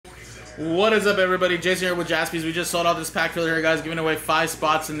What is up, everybody? Jason here with Jaspys. We just sold out this pack filler here, guys, giving away 5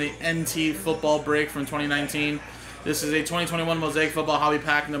 spots in the NT football break from 2019. This is a 2021 Mosaic football hobby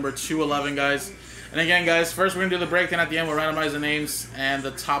pack number 211, guys. And again, guys, first we're going to do the break, then at the end we'll randomize the names and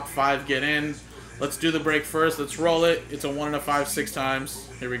the top 5 get in. Let's do the break first. Let's roll it. It's a 1 and a 5, 6 times.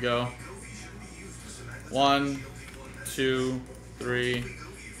 Here we go. 1, 2, 3,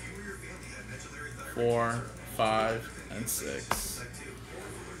 4, 5, and 6.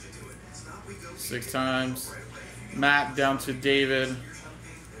 6 times. Matt down to David.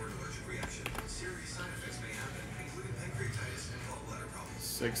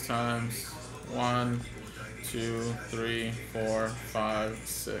 Six times. 1, 2, 3, 4, 5,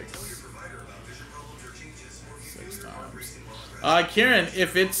 6. 6 times. Kieran,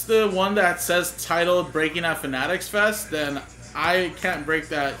 if it's the one that says titled Breaking at Fanatics Fest, then I can't break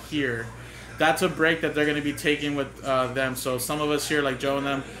that here. That's a break that they're going to be taking with them. So some of us here, like Joe and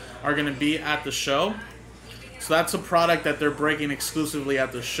them, are going to be at the show. So that's a product that they're breaking exclusively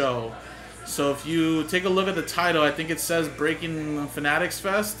at the show. So if you take a look at the title, I think it says Breaking Fanatics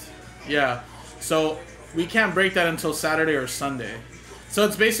Fest. Yeah. So we can't break that until Saturday or Sunday. So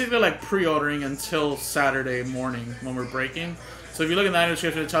it's basically like pre-ordering until Saturday morning when we're breaking. So if you look at the item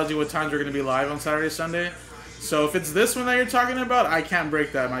description, it tells you what times we're going to be live on Saturday, Sunday. So if it's this one that you're talking about, I can't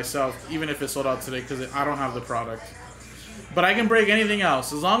break that myself, even if it's sold out today, because I don't have the product. But I can break anything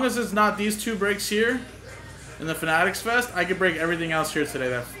else. As long as it's not these 2 breaks here in the Fanatics Fest, I can break everything else here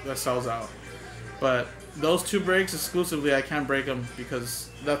today that sells out. But those 2 breaks exclusively, I can't break them because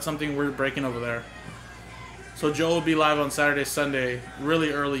that's something we're breaking over there. So Joe will be live on Saturday, Sunday,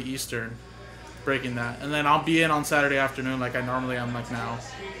 really early Eastern, breaking that. And then I'll be in on Saturday afternoon like I normally am like now.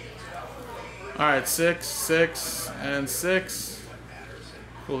 Alright, 6, 6, and 6.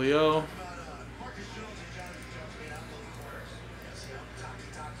 Julio.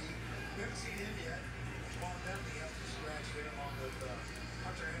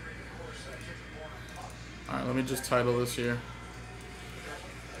 Alright, let me just title this here.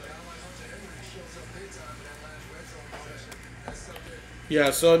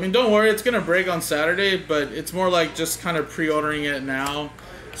 Yeah, so I mean, don't worry, it's going to break on Saturday, but it's more like just kind of pre-ordering it now.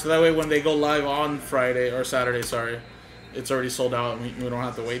 So that way when they go live on Friday, or Saturday, sorry, it's already sold out and we don't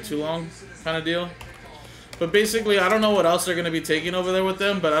have to wait too long kind of deal. But basically, I don't know what else they're going to be taking over there with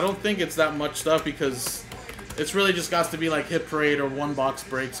them, but I don't think it's that much stuff because it's really just got to be like Hit Parade or 1-box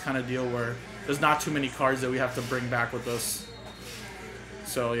breaks kind of deal where there's not too many cards that we have to bring back with us.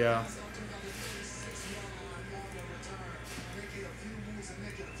 So, yeah.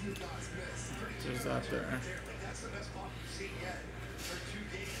 There's that there.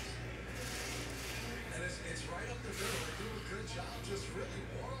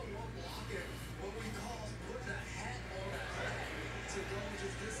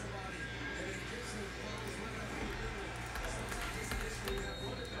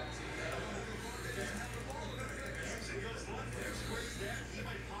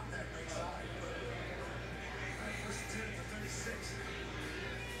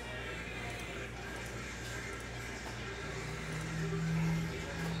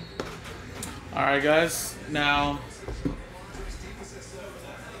 Alright, guys, now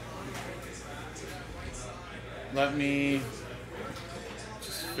let me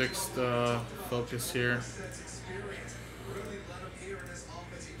just fix the focus here.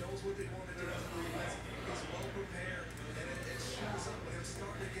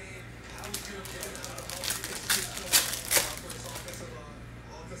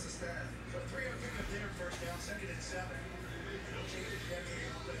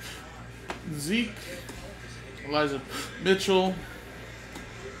 Zeke, Elijah Mitchell,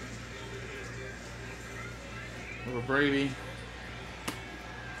 over Brady,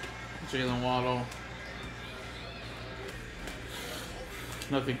 Jalen Waddle.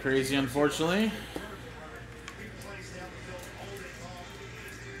 Nothing crazy, unfortunately.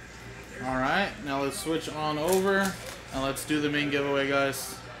 Alright, now let's switch on over and let's do the main giveaway,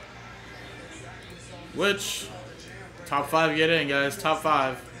 guys. Which, top 5 get in, guys, top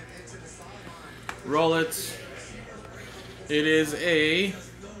 5. Roll it. It is a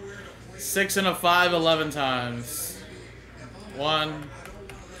 6 and a 5, 11 times. 1,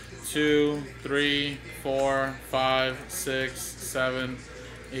 2, 3, 4, 5, 6, 7,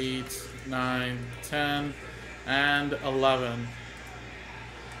 8, 9, 10, and 11.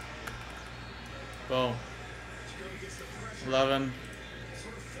 Boom. 11.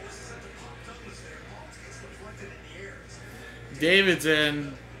 David's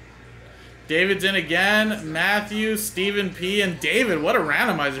in. David's in again. Matthew, Stephen P, and David. What a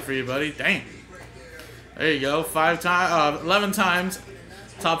randomizer for you, buddy. Dang. There you go. 11 times.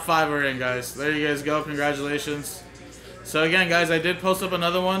 Top 5 are in, guys. There you guys go. Congratulations. So again, guys, I did post up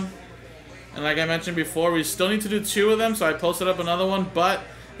another one. And like I mentioned before, we still need to do 2 of them, so I posted up another one. But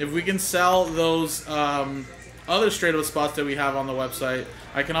if we can sell those other straight-up spots that we have on the website,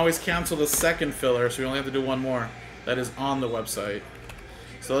 I can always cancel the second filler, so we only have to do 1 more that is on the website.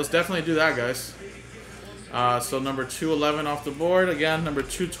 So let's definitely do that, guys. So number 211 off the board. Again, number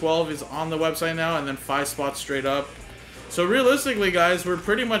 212 is on the website now, and then 5 spots straight up. So realistically, guys, we're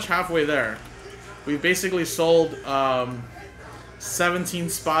pretty much halfway there. We've basically sold 17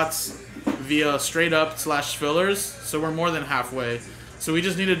 spots via straight up / fillers, so we're more than halfway. So we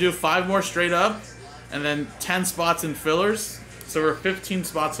just need to do 5 more straight up, and then 10 spots in fillers. So we're 15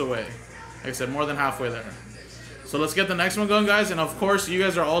 spots away. Like I said, more than halfway there. So let's get the next one going, guys. And of course, you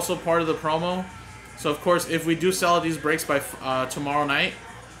guys are also part of the promo. So of course, if we do sell these breaks by tomorrow night,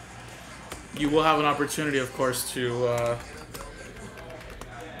 you will have an opportunity, of course, to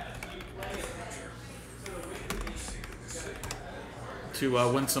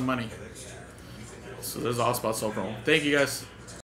win some money. So there's all spots sold promo. Thank you, guys.